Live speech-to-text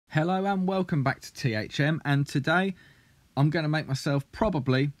Hello and welcome back to THM, and today I'm going to make myself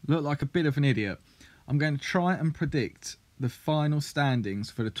probably look like a bit of an idiot. I'm going to try and predict the final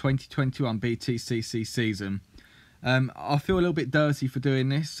standings for the 2021 Btcc season. I feel a little bit dirty for doing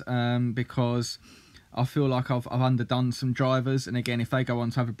this because I feel like I've underdone some drivers, and again, if they go on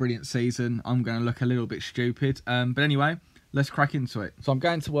to have a brilliant season, I'm going to look a little bit stupid. But anyway, let's crack into it. So I'm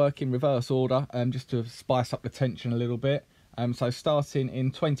going to work in reverse order just to spice up the tension a little bit. So starting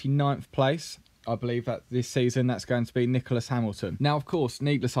in 29th place, I believe that this season that's going to be Nicholas Hamilton. Now, of course,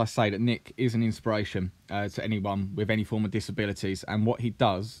 needless I say that Nick is an inspiration to anyone with any form of disabilities, and what he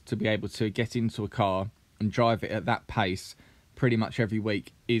does to be able to get into a car and drive it at that pace pretty much every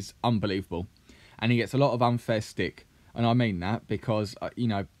week is unbelievable. And he gets a lot of unfair stick, and I mean that because, you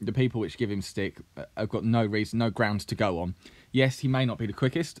know, the people which give him stick have got no reason, no grounds to go on. Yes, he may not be the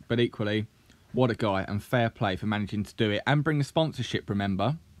quickest, but equally, what a guy, and fair play for managing to do it and bring the sponsorship,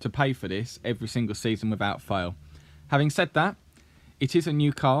 remember, to pay for this every single season without fail. Having said that, it is a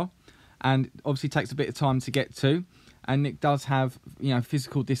new car and obviously takes a bit of time to get to, and Nick does have, you know,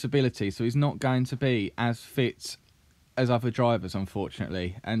 physical disability, so he's not going to be as fit as other drivers,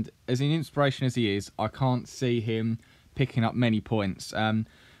 unfortunately. And as an inspiration as he is, I can't see him picking up many points.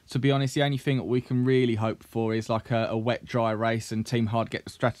 To be honest, the only thing that we can really hope for is like a wet, dry race and Team Hard get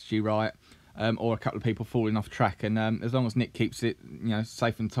the strategy right. Or a couple of people falling off track, and as long as Nick keeps it, you know,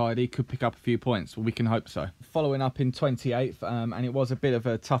 safe and tidy, could pick up a few points. Well, we can hope so. Following up in 28th, and it was a bit of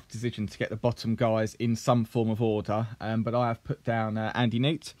a tough decision to get the bottom guys in some form of order, but I have put down Andy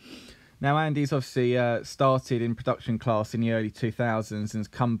Neate. Now, Andy's obviously started in production class in the early 2000s and has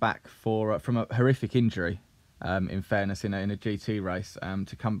come back from a horrific injury, in fairness, in a GT race,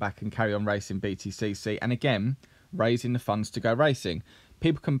 to come back and carry on racing Btcc, and again, raising the funds to go racing.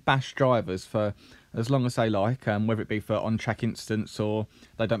 People can bash drivers for as long as they like, whether it be for on-track incidents or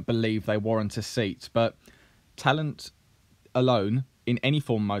they don't believe they warrant a seat. But talent alone in any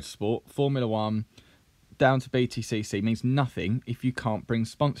form of motorsport, Formula 1 down to Btcc, means nothing if you can't bring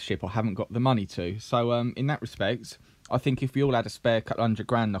sponsorship or haven't got the money to. So in that respect, I think if we all had a spare couple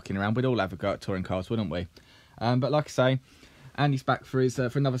 $100 knocking around, we'd all have a go at touring cars, wouldn't we? But like I say, Andy's back for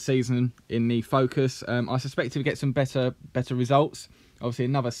another season in the Focus. I suspect he'll get some better results. Obviously,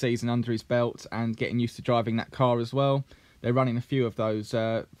 another season under his belt and getting used to driving that car as well. They're running a few of those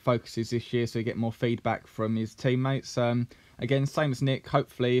Focuses this year, so he get more feedback from his teammates. Again, same as Nick.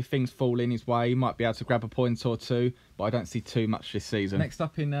 Hopefully, if things fall in his way, he might be able to grab a point or two, but I don't see too much this season. Next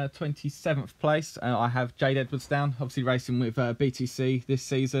up in 27th place, I have Jade Edwards down, obviously racing with BTC this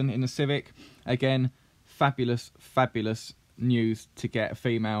season in the Civic. Again, fabulous news to get a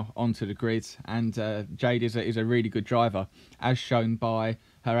female onto the grid, and Jade is a really good driver, as shown by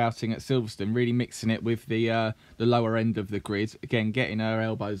her outing at Silverstone, really mixing it with the lower end of the grid, again getting her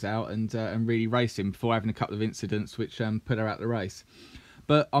elbows out and really racing before having a couple of incidents which put her out the race.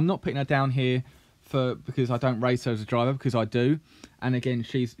 But I'm not putting her down here because I don't race her as a driver, because I do, and again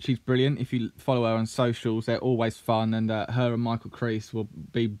she's brilliant. If you follow her on socials, they're always fun, and her and Michael Crease will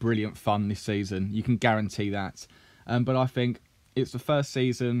be brilliant fun this season, you can guarantee that. But I think it's the first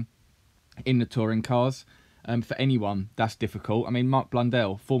season in the touring cars. For anyone, that's difficult. I mean, Mark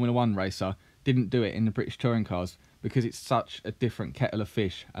Blundell, Formula 1 racer, didn't do it in the British touring cars because it's such a different kettle of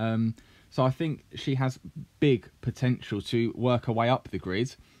fish. So I think she has big potential to work her way up the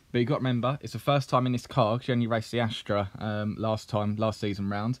grid. But you've got to remember, it's the first time in this car. She only raced the Astra last season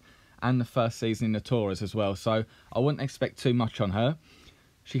round, and the first season in the Taurus as well. So I wouldn't expect too much on her.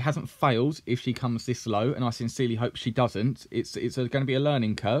 She hasn't failed if she comes this low, and I sincerely hope she doesn't. It's going to be a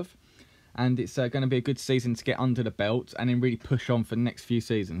learning curve, and it's going to be a good season to get under the belt and then really push on for the next few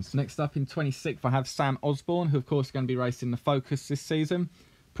seasons. Next up in 26th, I have Sam Osborne, who of course is going to be racing the Focus this season.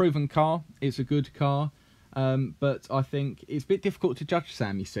 Proven car, it's a good car, but I think it's a bit difficult to judge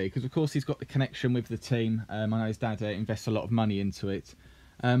Sam, you see, because of course he's got the connection with the team. I know his dad invests a lot of money into it,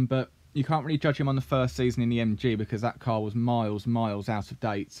 but you can't really judge him on the first season in the MG because that car was miles out of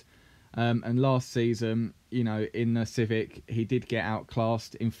date. And last season, you know, in the Civic, he did get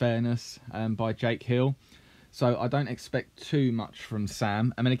outclassed, in fairness, by Jake Hill. So I don't expect too much from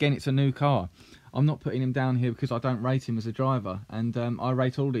Sam. I mean, again, it's a new car. I'm not putting him down here because I don't rate him as a driver. And I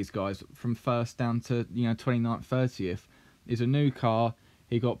rate all these guys from first down to, you know, 29th, 30th. It's a new car.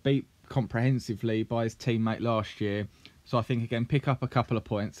 He got beat comprehensively by his teammate last year. So I think, again, pick up a couple of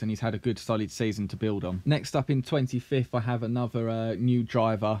points, and he's had a good solid season to build on. Next up in 25th, I have another new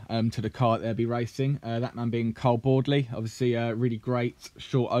driver to the car that they'll be racing. That man being Carl Boardley, obviously a really great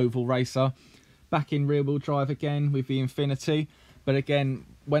short oval racer. Back in rear-wheel drive again with the Infinity. But again,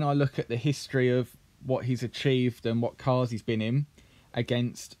 when I look at the history of what he's achieved and what cars he's been in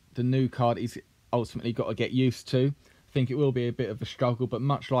against the new car he's ultimately got to get used to. I think it will be a bit of a struggle, but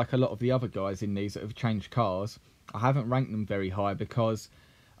much like a lot of the other guys in these that have changed cars, I haven't ranked them very high because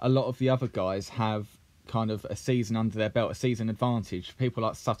a lot of the other guys have kind of a season under their belt, a season advantage. People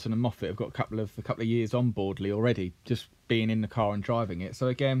like Sutton and Moffat have got a couple of years on boardly already, just being in the car and driving it. So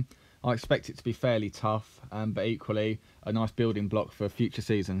again, I expect it to be fairly tough, but equally a nice building block for future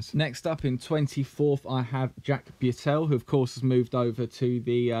seasons. Next up in 24th, I have Jack Btcc, who of course has moved over to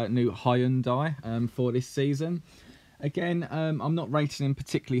the new Hyundai for this season. Again, I'm not rating him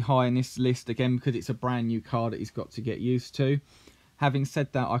particularly high in this list, again, because it's a brand new car that he's got to get used to. Having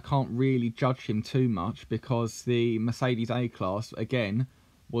said that, I can't really judge him too much because the Mercedes A-Class, again,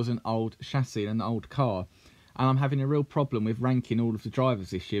 was an old chassis and an old car. And I'm having a real problem with ranking all of the drivers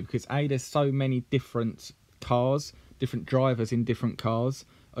this year because A, there's so many different cars, different drivers in different cars,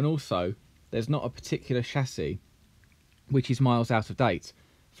 and also there's not a particular chassis which is miles out of date.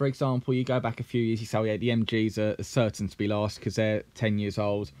 For example, you go back a few years, you say, oh, yeah, the MGs are certain to be last because they're 10 years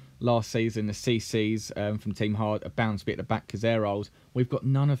old. Last season, the CCs from Team Hard are bound to be at the back because they're old. We've got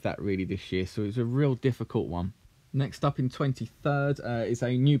none of that really this year, so it's a real difficult one. Next up in 23rd is a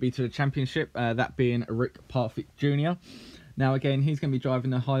newbie to the championship, that being Rick Parfitt Jr. Now again, he's going to be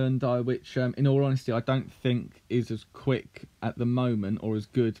driving the Hyundai, which in all honesty I don't think is as quick at the moment or as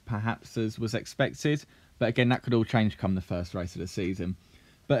good perhaps as was expected. But again, that could all change come the first race of the season.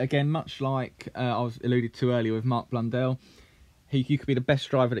 But again, much like I was alluded to earlier with Mark Blundell, you could be the best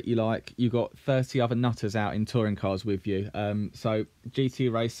driver that you like. You've got 30 other nutters out in touring cars with you. So GT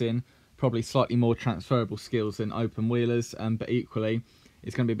racing, probably slightly more transferable skills than open wheelers, but equally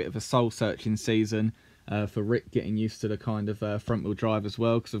it's going to be a bit of a soul searching season for Rick, getting used to the kind of front wheel drive as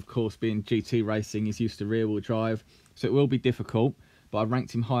well, because of course being GT racing he's used to rear wheel drive, so it will be difficult. But I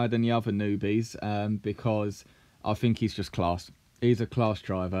ranked him higher than the other newbies because I think he's just class. He's a class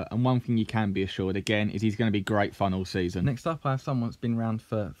driver, and one thing you can be assured again is he's going to be great fun all season. Next up, I have someone that's been around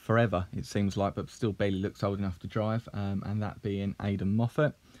for forever, it seems like, but still barely looks old enough to drive, and that being Aidan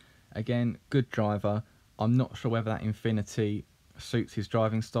Moffat. Again, good driver. I'm not sure whether that Infinity suits his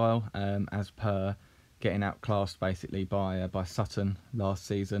driving style, as per getting outclassed basically by Sutton last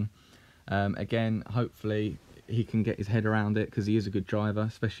season. Again, hopefully he can get his head around it because he is a good driver,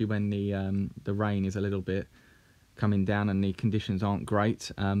 especially when the rain is a little bit coming down and the conditions aren't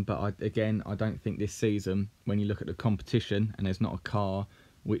great. But I don't think this season, when you look at the competition and there's not a car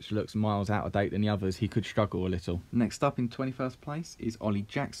which looks miles out of date than the others, he could struggle a little. Next up in 21st place is Ollie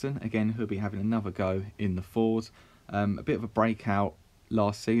Jackson, again who'll be having another go in the Ford. A bit of a breakout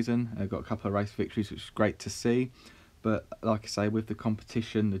last season, got a couple of race victories, which is great to see. But like I say, with the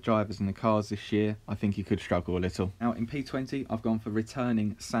competition, the drivers and the cars this year, I think he could struggle a little. Now in P20, I've gone for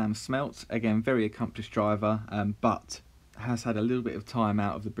returning Sam Smelt. Again, very accomplished driver, but has had a little bit of time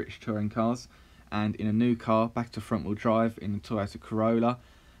out of the British touring cars. And in a new car, back to front wheel drive in the Toyota Corolla.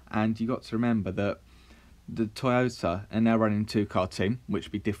 And you got to remember that the Toyota are now running a two-car team, which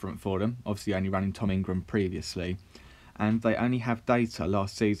would be different for them. Obviously only running Tom Ingram previously. And they only have data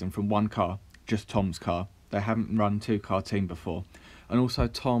last season from one car, just Tom's car. They haven't run two-car team before. And also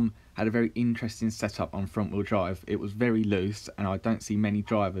Tom had a very interesting setup on front wheel drive. It was very loose, and I don't see many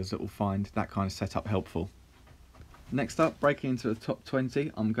drivers that will find that kind of setup helpful. Next up, breaking into the top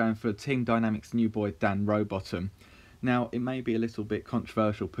 20, I'm going for Team Dynamics new boy Dan Rowbottom. Now, it may be a little bit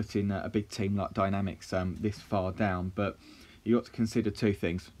controversial putting a big team like Dynamics this far down, but you got to consider two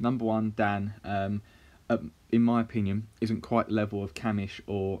things. Number one, Dan, in my opinion, isn't quite level of Camish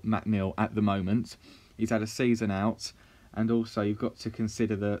or Matt Neal at the moment. He's had a season out, and also you've got to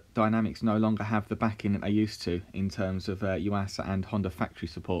consider that Dynamics no longer have the backing that they used to in terms of Yuasa and Honda factory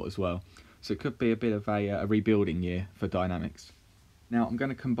support as well. So it could be a bit of a rebuilding year for Dynamics. Now I'm going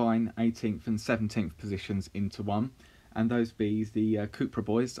to combine 18th and 17th positions into one, and those be the Cupra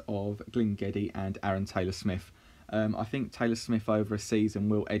boys of Glyn Geddy and Aaron Taylor-Smith. I think Taylor-Smith over a season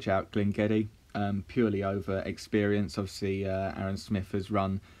will edge out Glyn Geddy, purely over experience. Obviously Aaron Smith has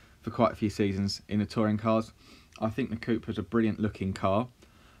run for quite a few seasons in the touring cars. I think the Cupra's a brilliant looking car.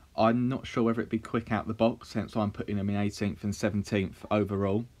 I'm not sure whether it'd be quick out the box, hence I'm putting them in 18th and 17th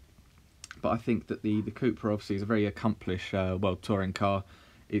overall. But I think that the Cupra obviously is a very accomplished world touring car.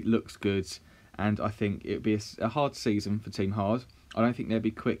 It looks good, and I think it'd be a hard season for Team Hard. I don't think they'll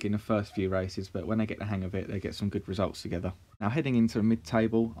be quick in the first few races, but when they get the hang of it, they get some good results together. Now heading into the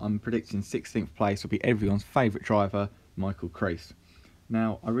mid-table, I'm predicting 16th place will be everyone's favourite driver, Michael Crease.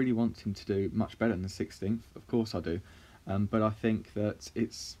 Now, I really want him to do much better than 16th, of course I do, but I think that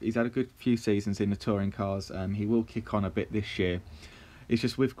he's had a good few seasons in the touring cars. He will kick on a bit this year. It's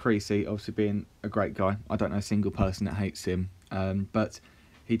just with Creasy, obviously being a great guy, I don't know a single person that hates him, but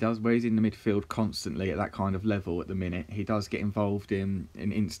he does, where he's in the midfield constantly at that kind of level at the minute, he does get involved in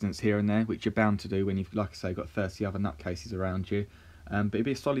incidents here and there, which you're bound to do when you've, like I say, got 30 other nutcases around you. But it'd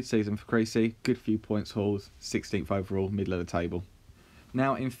be a solid season for Creasy, good few points hauls, 16th overall, middle of the table.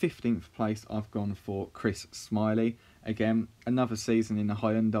 Now in 15th place I've gone for Chris Smiley. Again, another season in the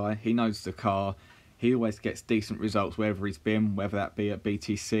Hyundai. He knows the car, he always gets decent results wherever he's been, whether that be at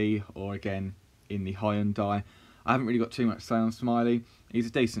Btcc or again in the Hyundai. I haven't really got too much to say on Smiley. He's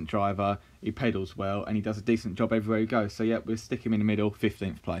a decent driver, he pedals well, and he does a decent job everywhere he goes. So yeah, we'll stick him in the middle,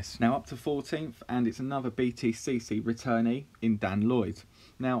 15th place. Now up to 14th, and it's another Btcc returnee in Dan Lloyd.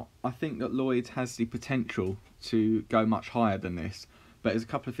 Now, I think that Lloyd has the potential to go much higher than this, but there's a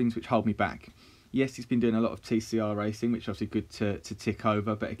couple of things which hold me back. Yes, he's been doing a lot of TCR racing, which is obviously good to tick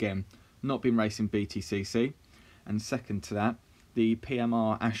over, but again, not been racing Btcc. And second to that, the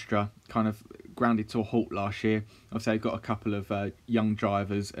PMR Astra kind of grounded to a halt last year. Obviously, they've got a couple of young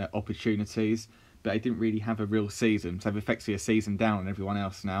drivers opportunities, but they didn't really have a real season. So they've effectively a season down on everyone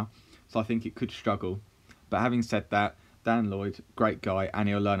else now. So I think it could struggle. But having said that, Dan Lloyd, great guy, and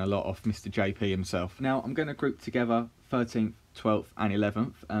he'll learn a lot off Mr. JP himself. Now, I'm going to group together 13th, 12th and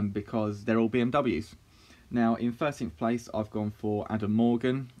 11th because they're all BMWs. Now, in 13th place, I've gone for Adam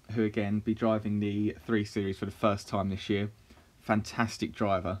Morgan, who again be driving the 3 Series for the first time this year. Fantastic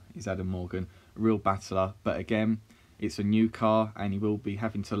driver is Adam Morgan, a real battler, but again, it's a new car and he will be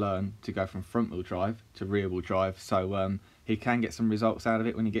having to learn to go from front wheel drive to rear wheel drive, so he can get some results out of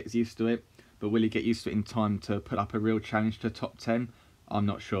it when he gets used to it, but will he get used to it in time to put up a real challenge to top 10? I'm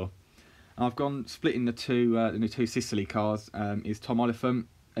not sure. I've gone splitting the two Sicily cars. Is Tom Oliphant,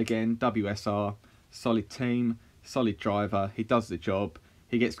 again WSR, solid team, solid driver, he does the job,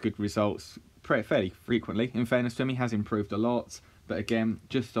 he gets good results fairly frequently. In fairness to him, he has improved a lot, but again,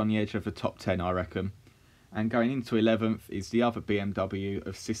 just on the edge of the top 10, I reckon. And going into 11th is the other BMW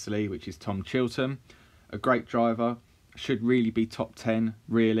of Sicily, which is Tom Chilton. A great driver, should really be top 10,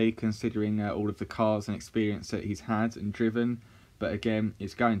 really, considering all of the cars and experience that he's had and driven. But again,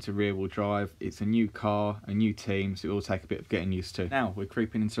 it's going to rear-wheel drive, it's a new car, a new team, so it will take a bit of getting used to. Now, we're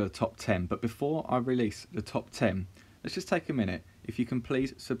creeping into the top 10, but before I release the top 10, let's just take a minute. If you can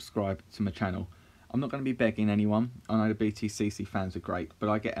please subscribe to my channel. I'm not going to be begging anyone. I know the Btcc fans are great, but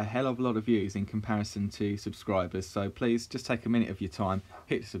I get a hell of a lot of views in comparison to subscribers. So please just take a minute of your time,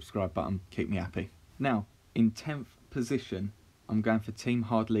 hit the subscribe button, keep me happy. Now, in 10th position, I'm going for Team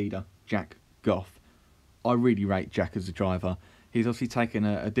Hard leader, Jack Goff. I really rate Jack as a driver. He's obviously taken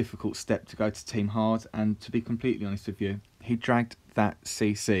a difficult step to go to Team Hard, and to be completely honest with you, he dragged that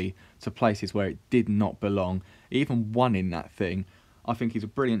CC to places where it did not belong. He even won in that thing. I think he's a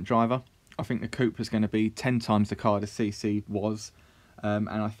brilliant driver. I think the Cooper's going to be 10 times the car the CC was. And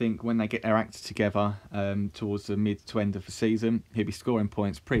I think when they get their act together towards the mid to end of the season, he'll be scoring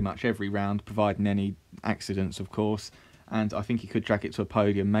points pretty much every round, providing any accidents, of course. And I think he could drag it to a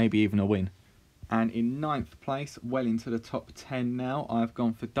podium, maybe even a win. And in 9th place, well into the top 10 now, I've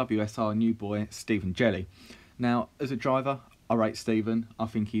gone for WSR new boy, Stephen Jelly. Now, as a driver, I rate Stephen. I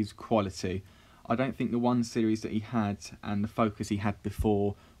think he's quality. I don't think the 1 Series that he had and the Focus he had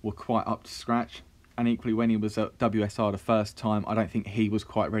before were quite up to scratch. And equally, when he was at WSR the first time, I don't think he was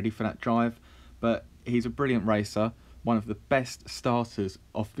quite ready for that drive. But he's a brilliant racer, one of the best starters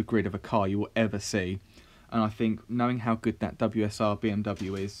off the grid of a car you will ever see. And I think, knowing how good that WSR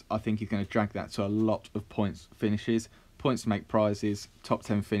BMW is, I think he's going to drag that to a lot of points finishes. Points to make prizes, top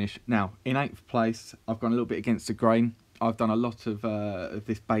 10 finish. Now, in 8th place, I've gone a little bit against the grain. I've done a lot of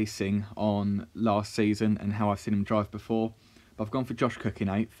this basing on last season and how I've seen him drive before. But I've gone for Josh Cook in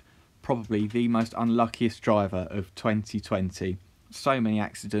 8th. Probably the most unluckiest driver of 2020. So many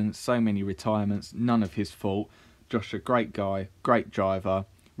accidents, so many retirements, none of his fault. Josh, a great guy, great driver.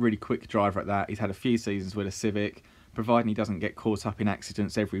 Really quick driver at that. He's had a few seasons with a Civic. Providing he doesn't get caught up in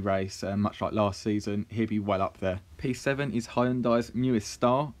accidents every race, much like last season, he'll be well up there. P7 is Hyundai's newest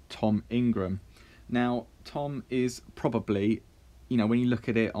star, Tom Ingram. Now, Tom is probably, you know, when you look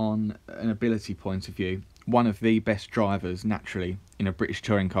at it on an ability point of view, one of the best drivers, naturally, in a British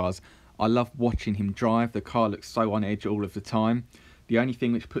touring cars. I love watching him drive. The car looks so on edge all of the time. The only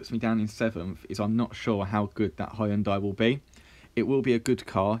thing which puts me down in 7th is I'm not sure how good that Hyundai will be. It will be a good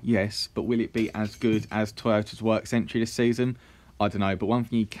car, yes, but will it be as good as Toyota's Works entry this season? I don't know, but one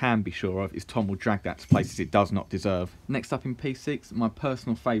thing you can be sure of is Tom will drag that to places it does not deserve. Next up in P6, my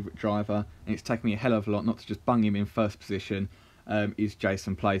personal favourite driver, and it's taken me a hell of a lot not to just bung him in first position, is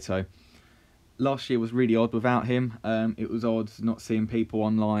Jason Plato. Last year was really odd without him. It was odd not seeing people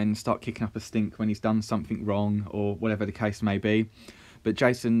online start kicking up a stink when he's done something wrong or whatever the case may be. But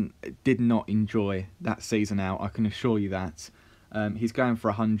Jason did not enjoy that season out, I can assure you that. He's going for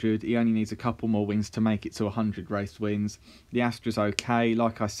 100. He only needs a couple more wins to make it to 100 race wins. The Astra's okay.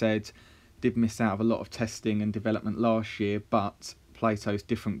 Like I said, did miss out of a lot of testing and development last year, but Plato's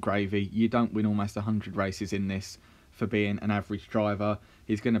different gravy. You don't win almost 100 races in this for being an average driver.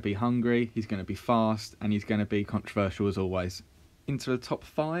 He's going to be hungry, he's going to be fast, and he's going to be controversial as always. Into the top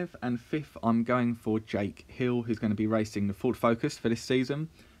 5 and 5th, I'm going for Jake Hill, who's going to be racing the Ford Focus for this season.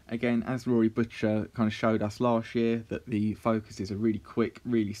 Again, as Rory Butcher kind of showed us last year, that the Focus is a really quick,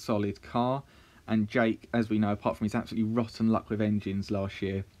 really solid car. And Jake, as we know, apart from his absolutely rotten luck with engines last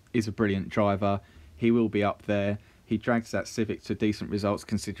year, is a brilliant driver. He will be up there. He drags that Civic to decent results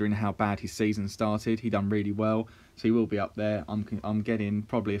considering how bad his season started. He done really well, so he will be up there. I'm getting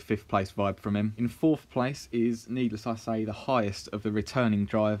probably a 5th place vibe from him. In 4th place is, needless I say, the highest of the returning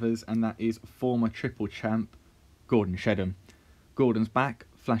drivers, and that is former triple champ Gordon Shedden. Gordon's back,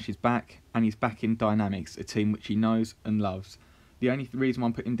 Flash is back, and he's back in Dynamics, a team which he knows and loves. The only reason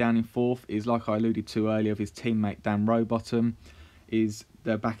I'm putting him down in 4th is, like I alluded to earlier, of his teammate Dan Rowbottom, is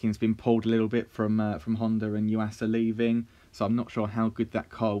their backing's been pulled a little bit from Honda and Yuasa leaving, so I'm not sure how good that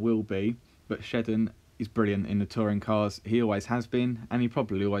car will be. But Shedden is brilliant in the touring cars. He always has been, and he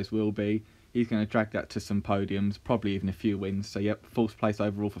probably always will be. He's going to drag that to some podiums, probably even a few wins. So yep, 4th place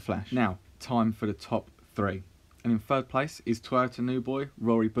overall for Flash. Now, time for the top 3. And in 3rd place is Toyota new boy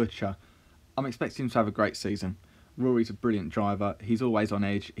Rory Butcher. I'm expecting him to have a great season. Rory's a brilliant driver. He's always on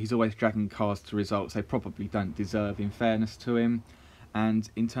edge. He's always dragging cars to results they probably don't deserve, in fairness to him. And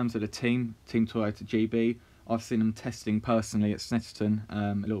in terms of the Team Toyota GB, I've seen them testing personally at Snetterton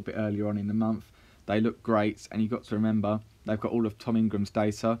a little bit earlier on in the month. They look great, and you've got to remember, they've got all of Tom Ingram's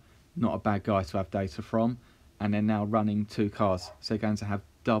data. Not a bad guy to have data from. And they're now running 2 cars. So they're going to have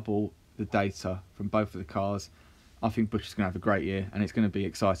double the data from both of the cars. I think Butcher's going to have a great year, and it's going to be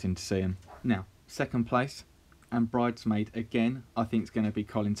exciting to see him. Now, 2nd place, and bridesmaid again, I think it's going to be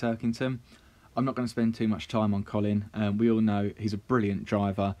Colin Turkington. I'm not going to spend too much time on Colin. We all know he's a brilliant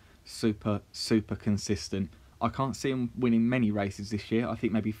driver, super consistent. I can't see him winning many races this year. I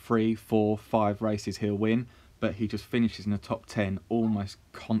think maybe 3, 4, 5 races he'll win, but he just finishes in the top 10 almost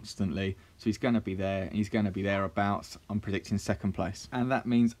constantly. So he's going to be there, and he's going to be thereabouts. I'm predicting 2nd place. And that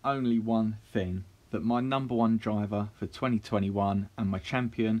means only one thing, that my number 1 driver for 2021 and my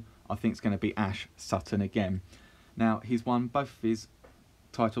champion, I think, is going to be Ash Sutton again. Now, he's won both of his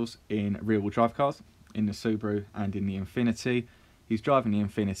titles in rear-wheel drive cars, in the Subaru and in the Infiniti. He's driving the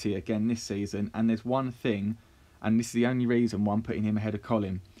Infiniti again this season, and there's one thing, and this is the only reason why I'm putting him ahead of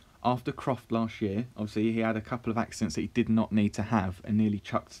Colin. After Croft last year, obviously he had a couple of accidents that he did not need to have and nearly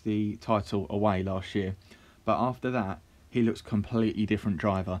chucked the title away last year. But after that, he looks completely different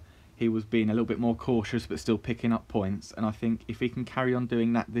driver. He was being a little bit more cautious but still picking up points, and I think if he can carry on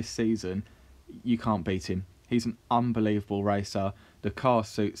doing that this season, you can't beat him. He's an unbelievable racer. The car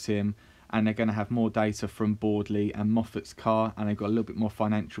suits him, and they're going to have more data from Boardley and Moffat's car, and they've got a little bit more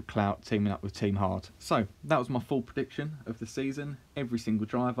financial clout teaming up with Team Hard. So that was my full prediction of the season. Every single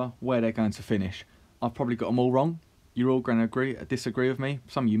driver, where they're going to finish. I've probably got them all wrong. You're all going to disagree with me.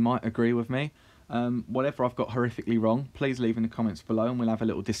 Some of you might agree with me. Whatever I've got horrifically wrong, please leave in the comments below and we'll have a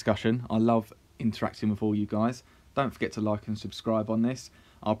little discussion. I love interacting with all you guys. Don't forget to like and subscribe on this.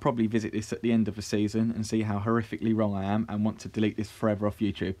 I'll probably visit this at the end of the season and see how horrifically wrong I am and want to delete this forever off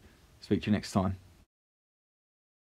YouTube. Speak to you next time.